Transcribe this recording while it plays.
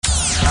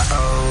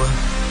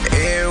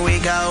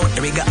Here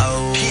we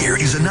go. Here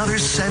is another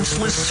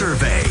senseless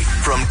survey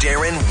from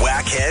Darren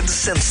Wackhead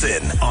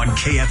Simpson on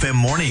KFM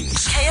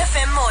Mornings.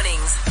 KFM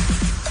Mornings.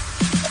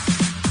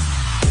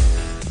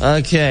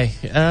 Okay.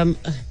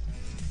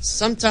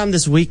 Sometime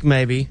this week,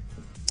 maybe,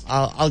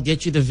 I'll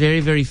get you the very,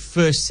 very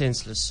first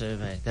senseless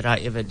survey that I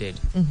ever did.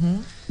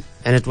 Mm-hmm.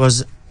 And it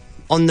was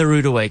on the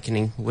Rude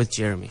Awakening with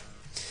Jeremy.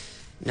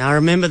 Now, I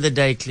remember the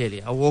day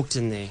clearly. I walked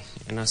in there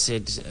and I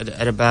said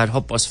at about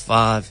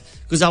 5:30,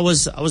 because I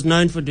was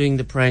known for doing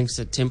the pranks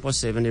at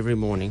 7:10 every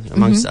morning,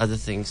 amongst other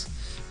things.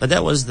 But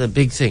that was the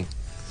big thing.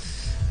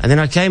 And then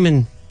I came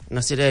in and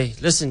I said, hey,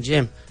 listen,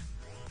 Jem,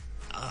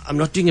 I'm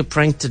not doing a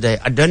prank today.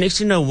 I don't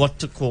actually know what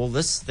to call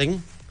this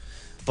thing,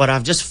 but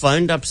I've just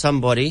phoned up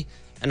somebody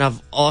and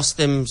I've asked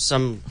them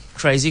some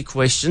crazy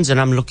questions and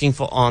I'm looking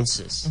for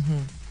answers. Mm-hmm.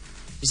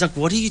 He's like,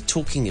 what are you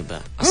talking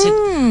about? I said,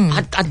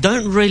 I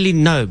don't really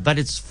know, but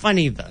it's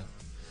funny though.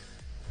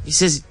 He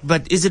says,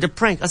 but is it a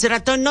prank? I said, I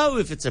don't know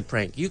if it's a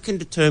prank. You can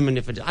determine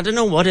if it is. I don't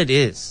know what it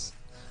is,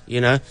 you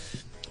know.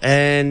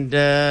 And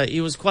he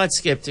was quite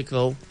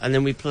skeptical, and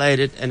then we played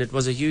it, and it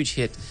was a huge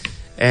hit.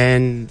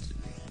 And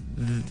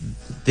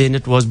then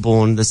it was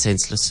born, the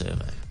Senseless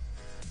Survey.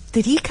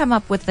 Did he come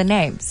up with the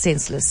name,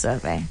 Senseless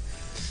Survey?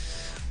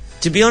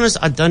 To be honest,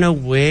 I don't know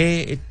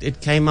where it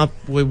came up,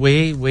 where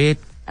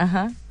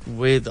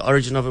the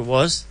origin of it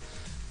was.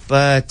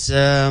 But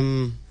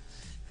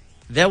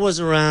that was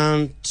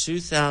around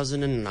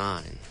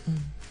 2009.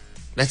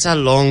 That's how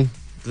long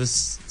this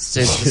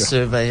Senseless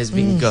Survey has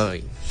been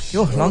going.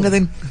 Longer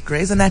than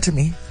Grey's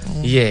Anatomy.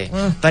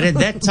 Yeah. But at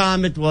that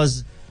time, it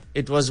was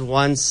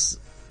once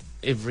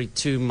every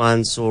 2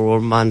 months or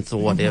a month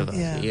or whatever,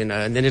 you know.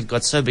 And then it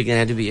got so big it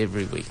had to be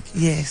every week.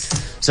 Yes.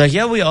 So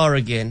here we are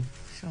again.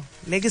 Sure.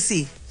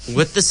 Legacy.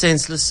 With the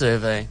Senseless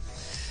Survey.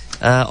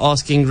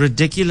 Asking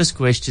ridiculous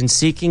questions,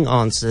 seeking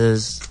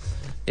answers.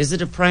 Is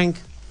it a prank?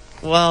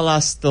 Well, I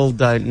still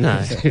don't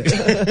know.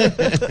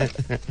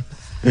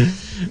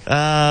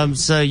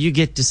 So you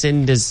get to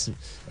send us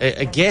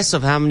a guess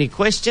of how many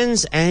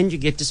questions, and you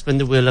get to spin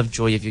the wheel of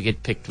joy if you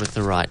get picked with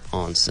the right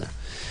answer.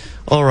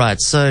 All right,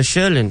 so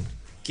Sherlyn,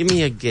 give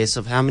me a guess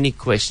of how many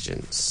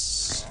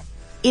questions.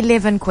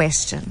 11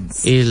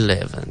 questions.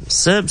 11.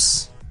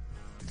 Sibs?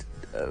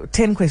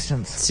 10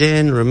 questions.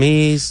 10.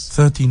 Ramiz?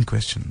 13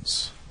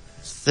 questions.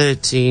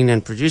 13.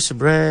 And producer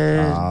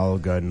Brad? I'll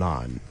go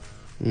 9.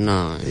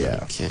 9. Yeah.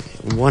 Okay.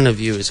 One of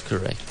you is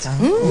correct.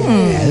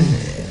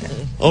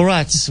 All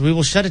right. We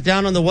will shut it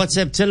down on the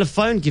WhatsApp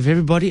telephone. Give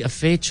everybody a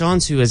fair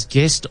chance who has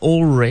guessed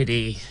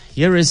already.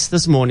 Here is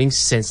this morning's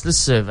Senseless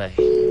Survey.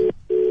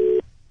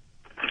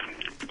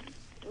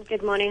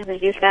 Good morning,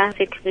 Producer.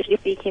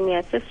 Speaking, may I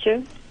assist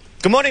you?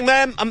 Good morning,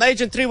 ma'am. I'm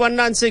Agent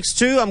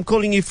 31962. I'm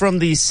calling you from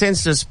the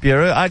Census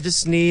Bureau. I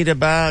just need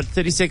about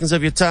 30 seconds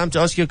of your time to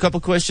ask you a couple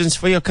questions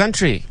for your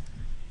country.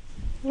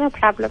 No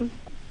problem.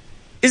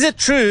 Is it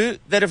true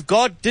that if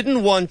God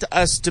didn't want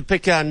us to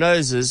pick our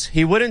noses,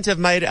 he wouldn't have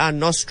made our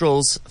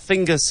nostrils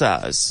finger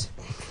size?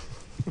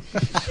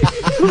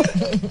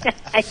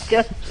 I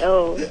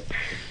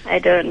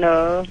don't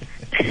know.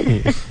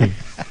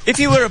 If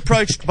you were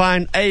approached by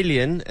an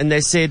alien and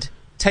they said,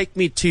 take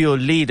me to your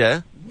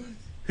leader,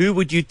 who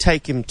would you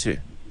take him to?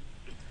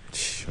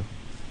 Sure.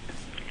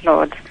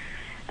 Lord.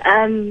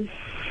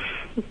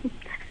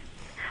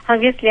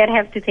 Obviously, I'd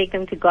have to take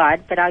them to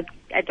God, but I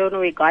don't know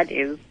where God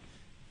is.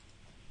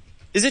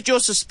 Is it your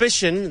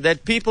suspicion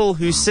that people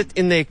who sit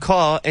in their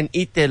car and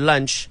eat their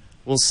lunch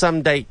will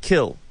someday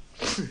kill?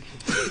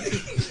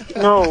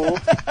 No.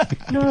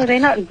 No, they're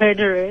not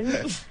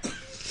murderers.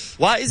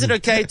 Why is it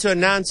okay to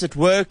announce at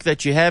work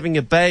that you're having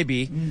a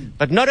baby,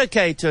 but not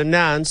okay to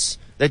announce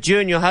that you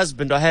and your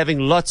husband are having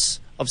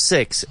lots of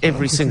sex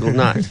every single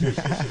night?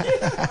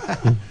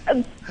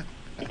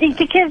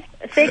 Because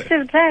sex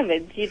is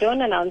private. You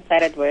don't announce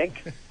that at work.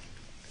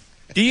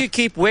 Do you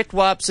keep wet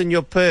wipes in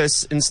your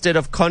purse instead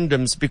of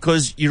condoms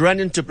because you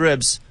run into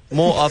bribs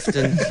more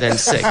often than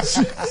sex?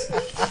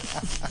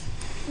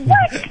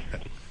 What?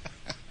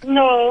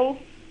 No.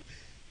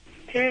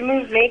 To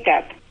remove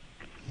makeup.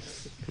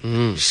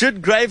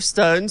 Should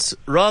gravestones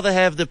rather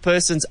have the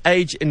person's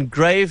age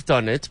engraved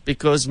on it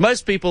because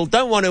most people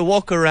don't want to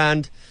walk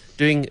around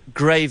doing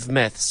grave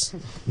maths?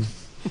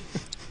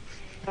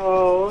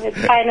 Oh, it's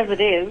fine as it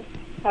is.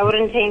 I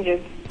wouldn't change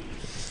it.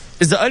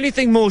 Is the only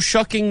thing more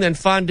shocking than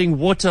finding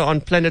water on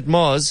planet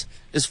Mars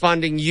is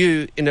finding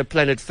you in a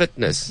Planet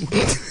Fitness?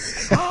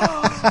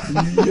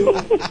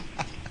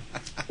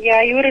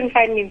 Yeah, you wouldn't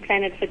find me in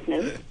Planet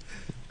Fitness.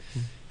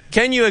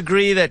 Can you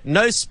agree that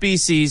no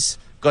species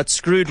got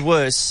screwed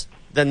worse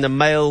than the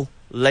male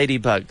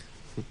ladybug?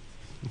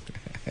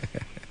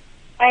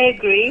 I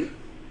agree.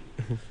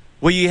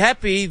 Were you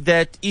happy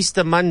that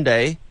Easter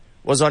Monday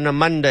was on a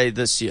Monday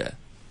this year?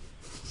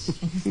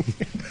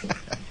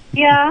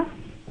 Yeah.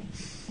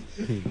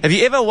 Have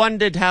you ever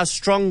wondered how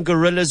strong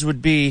gorillas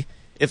would be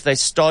if they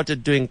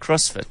started doing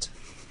CrossFit?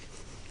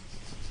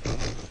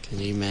 Can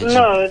you imagine?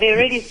 No, they're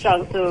really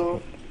strong, so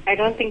I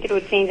don't think it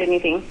would change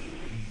anything.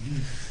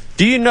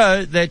 Do you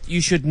know that you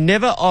should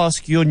never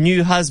ask your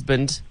new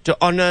husband to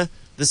honor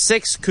the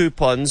sex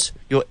coupons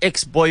your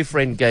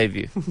ex-boyfriend gave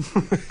you?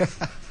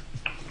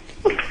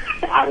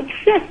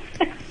 Ouch.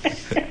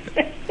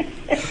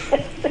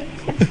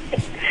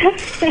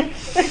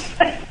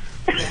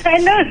 I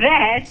know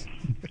that.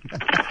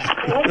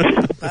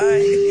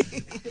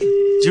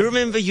 Do you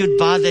remember you'd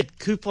buy that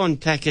coupon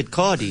pack at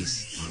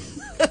Cardi's?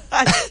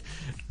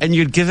 And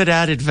you'd give it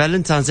out at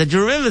Valentine's Day. Do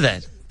you remember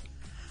that?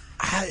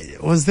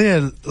 Was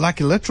there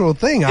like a literal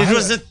thing? It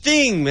was a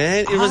thing,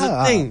 man. It was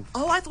a thing.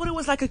 Oh, I thought it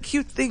was like a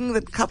cute thing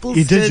that couples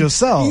You did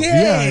yourself.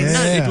 Yes.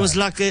 No, Yeah. it was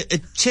like a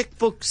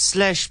checkbook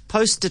 /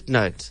 post-it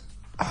note.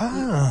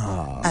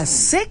 A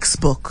sex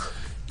book.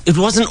 It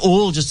wasn't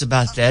all just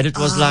about that. It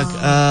was like,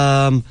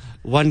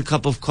 1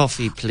 cup of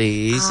coffee,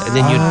 please. And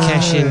then you'd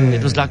cash in.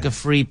 It was like a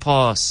free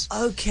pass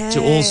Okay. to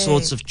all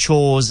sorts of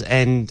chores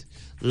and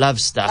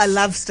love stuff. I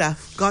love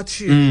stuff. Got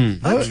you.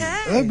 Okay.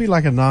 That'd be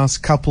like a nice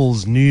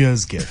couple's New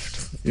Year's gift.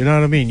 You know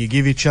what I mean? You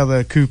give each other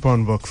a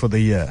coupon book for the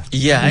year.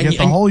 Yeah, You and- get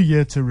the and- whole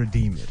year to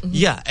redeem it.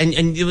 Yeah, and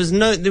there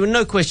were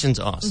no questions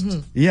asked.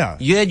 Yeah.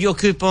 You had your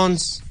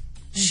coupons,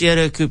 she had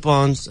her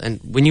coupons,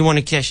 and when you want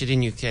to cash it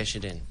in, you cash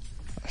it in.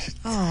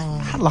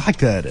 I like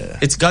that.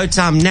 It's go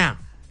time now.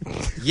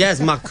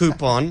 Here's my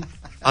coupon.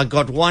 I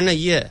got one a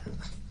year.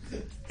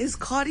 Is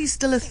Cardi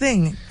still a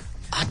thing?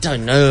 I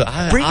don't know.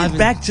 Bring I it haven't-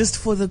 back just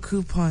for the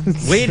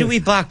coupons. Where do we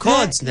buy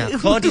cards now?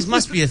 Cardies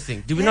must be a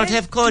thing. Do we not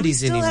have Cardies Do we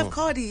still anymore? have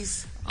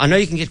Cardis? I know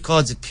you can get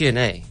cards at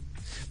P&A.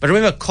 But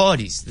remember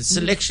Cardies, the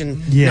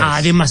selection. Yes.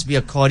 Nah, there must be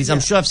a Cardies. I'm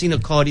sure I've seen a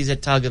Cardies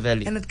at Tiger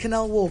Valley. And at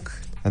Canal Walk.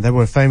 And they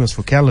were famous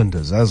for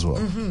calendars as well.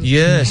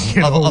 Yes,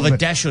 Yeah, of a but-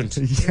 dachshund.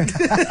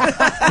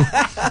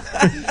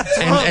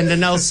 and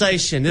an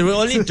Alsatian. There were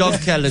only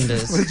dog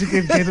calendars. But you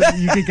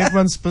could get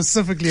one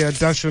specifically a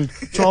Dachshund,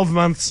 12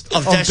 months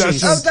Of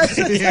Dachshunds.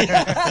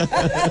 Dachshunds.